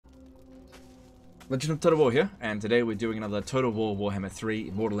Legend of Total War here, and today we're doing another Total War Warhammer 3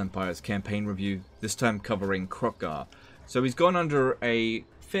 Immortal Empires campaign review, this time covering Kroq-Gar. So he's gone under a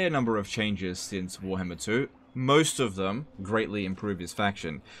fair number of changes since Warhammer 2. Most of them greatly improve his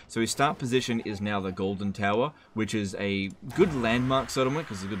faction. So his start position is now the Golden Tower, which is a good landmark settlement,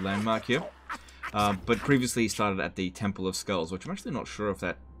 because it's a good landmark here. But previously he started at the Temple of Skulls, which I'm actually not sure if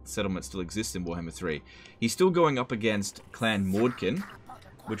that settlement still exists in Warhammer 3. He's still going up against Clan Mordkin,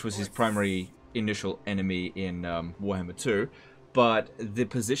 which was his primary initial enemy in Warhammer 2, but the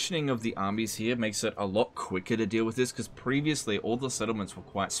positioning of the armies here makes it a lot quicker to deal with this, because previously all the settlements were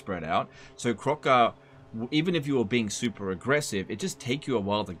quite spread out. So Kroq-Gar, even if you were being super aggressive, it just take you a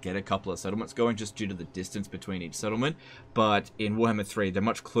while to get a couple of settlements going just due to the distance between each settlement. But in Warhammer 3, they're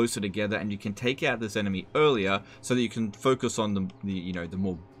much closer together, and you can take out this enemy earlier so that you can focus on the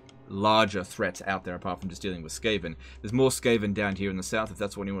more larger threats out there apart from just dealing with Skaven. There's more Skaven down here in the south if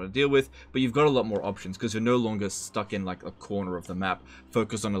that's what you want to deal with, but you've got a lot more options because you're no longer stuck in like a corner of the map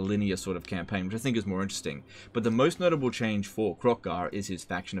focused on a linear sort of campaign, which I think is more interesting. But the most notable change for Kroq-Gar is his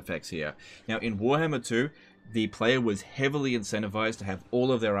faction effects here. Now in Warhammer 2, the player was heavily incentivized to have all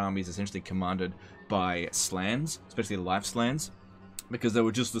of their armies essentially commanded by Slans, especially life Slans, because they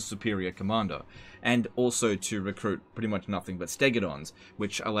were just the superior commander, and also to recruit pretty much nothing but Stegadons,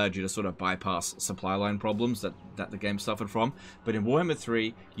 which allowed you to sort of bypass supply line problems that the game suffered from. But in Warhammer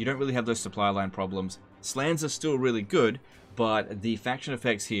 3, you don't really have those supply line problems. Slans are still really good, but the faction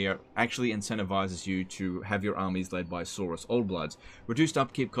effects here actually incentivizes you to have your armies led by Saurus Oldbloods. Reduced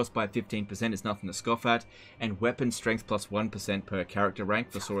upkeep cost by 15% is nothing to scoff at, and weapon strength plus 1% per character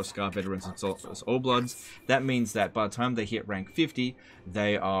rank for Saurus veterans and Saurus Oldbloods. That means that by the time they hit rank 50,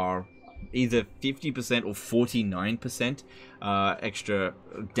 they are either 50% or 49% extra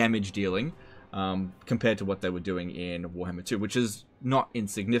damage dealing, compared to what they were doing in Warhammer 2, which is not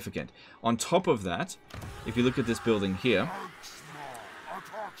insignificant. On top of that, if you look at this building here,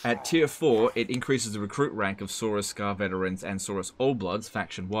 at tier 4, it increases the recruit rank of Saurus veterans and Saurus Oldbloods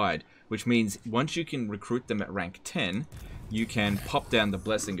faction-wide, which means once you can recruit them at rank 10, you can pop down the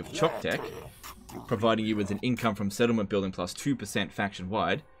Blessing of Choktek, providing you with an income from settlement building plus 2%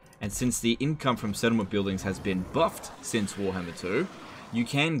 faction-wide. And since the income from settlement buildings has been buffed since Warhammer 2, you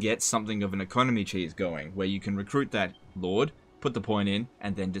can get something of an economy cheese going, where you can recruit that Lord, put the point in,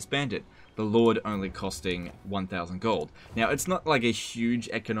 and then disband it. The Lord only costing 1,000 gold. Now, it's not like a huge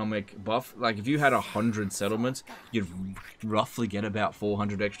economic buff. Like, if you had 100 settlements, you'd roughly get about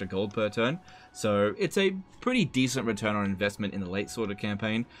 400 extra gold per turn. So, it's a pretty decent return on investment in the late sort of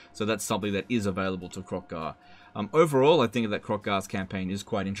campaign. So, that's something that is available to Kroq-Gar. Overall, I think that Kroq-Gar's campaign is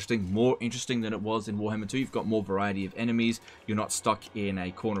quite interesting. More interesting than it was in Warhammer 2. You've got more variety of enemies. You're not stuck in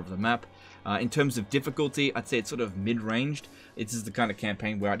a corner of the map. In terms of difficulty, I'd say it's sort of mid-ranged. This is the kind of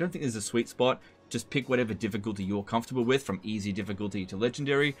campaign where I don't think there's a sweet spot. Just pick whatever difficulty you're comfortable with, from easy difficulty to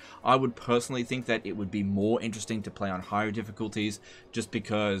legendary. I would personally think that it would be more interesting to play on higher difficulties, just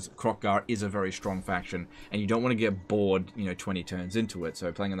because Kroq-Gar is a very strong faction, and you don't want to get bored, 20 turns into it.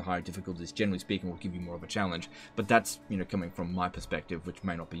 So playing on the higher difficulties, generally speaking, will give you more of a challenge. But that's, coming from my perspective, which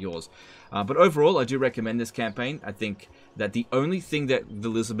may not be yours. But overall, I do recommend this campaign. I think that the only thing that the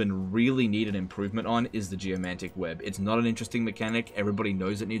Lisbon really need an improvement on is the Geomantic Web. It's not an interesting mechanic. Everybody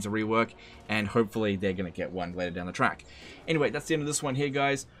knows it needs a rework, and hopefully they're going to get one later down the track. Anyway, that's the end of this one here,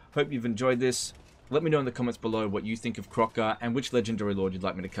 guys. Hope you've enjoyed this. Let me know in the comments below what you think of Kroq-Gar and which legendary lord you'd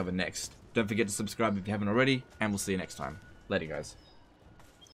like me to cover next. Don't forget to subscribe if you haven't already, and we'll see you next time. Later, guys.